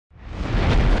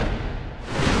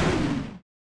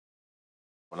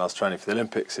When I was training for the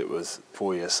Olympics, it was a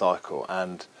 4-year cycle,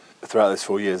 and throughout those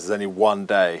 4 years, there's only one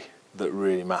day that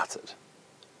really mattered.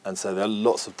 And so there are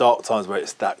lots of dark times where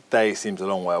it's that day seems a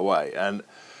long way away. And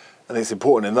I think it's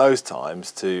important in those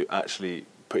times to actually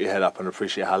put your head up and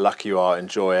appreciate how lucky you are,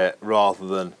 enjoy it, rather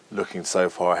than looking so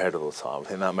far ahead all the time. I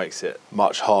think that makes it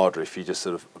much harder if you're just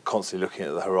sort of constantly looking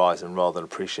at the horizon rather than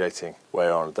appreciating where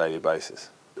you are on a daily basis.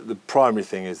 The primary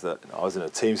thing is that I was in a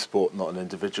team sport, not an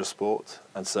individual sport,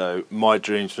 and so my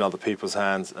dreams were in other people's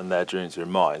hands and their dreams were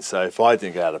in mine. So if I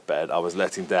didn't get out of bed, I was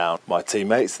letting down my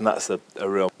teammates, and that's a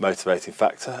real motivating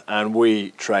factor. And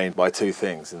we trained by two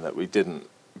things, in that we didn't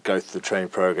go through the training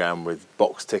program with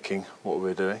box ticking what we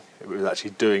were doing. It was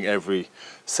actually doing every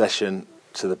session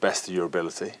to the best of your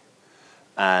ability,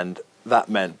 and that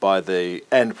meant by the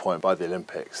end point, by the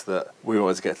Olympics, that we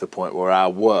wanted to get to the point where our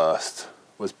worst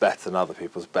was better than other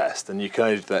people's best. And you can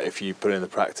only do that if you put in the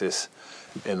practice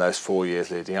in those 4 years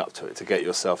leading up to it to get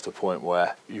yourself to a point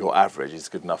where your average is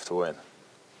good enough to win.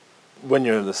 When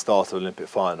you're in the start of an Olympic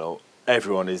final,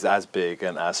 everyone is as big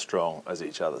and as strong as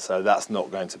each other. So that's not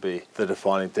going to be the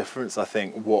defining difference. I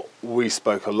think what we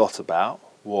spoke a lot about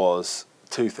was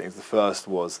two things. The first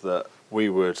was that we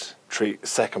would treat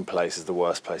second place as the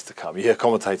worst place to come. You hear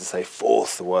commentators say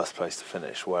fourth the worst place to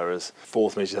finish, whereas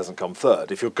fourth means it doesn't come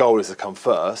third. If your goal is to come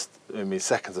first, it means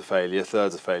second's a failure,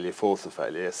 third's a failure, fourth's a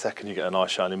failure. Second, you get a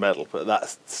nice shiny medal, but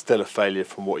that's still a failure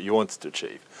from what you wanted to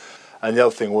achieve. And the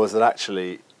other thing was that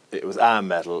actually it was our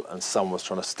medal and someone was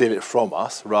trying to steal it from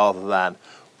us rather than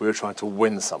we were trying to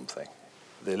win something.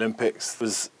 The Olympics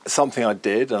was something I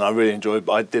did and I really enjoyed,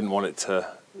 but I didn't want it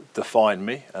to define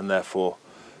me, and therefore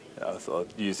I thought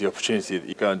I'd use the opportunity that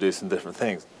you go and do some different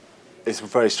things. It's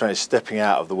very strange stepping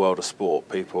out of the world of sport.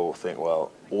 People think,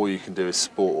 well, all you can do is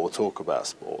sport or talk about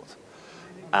sport.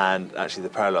 And actually the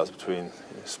parallels between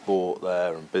sport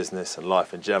there and business and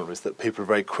life in general is that people are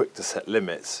very quick to set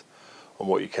limits on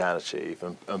what you can achieve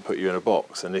and put you in a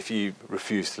box. And if you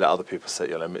refuse to let other people set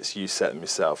your limits, you set them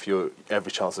yourself. You're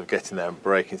every chance of getting there and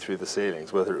breaking through the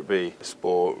ceilings, whether it be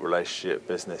sport, relationship,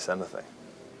 business, anything.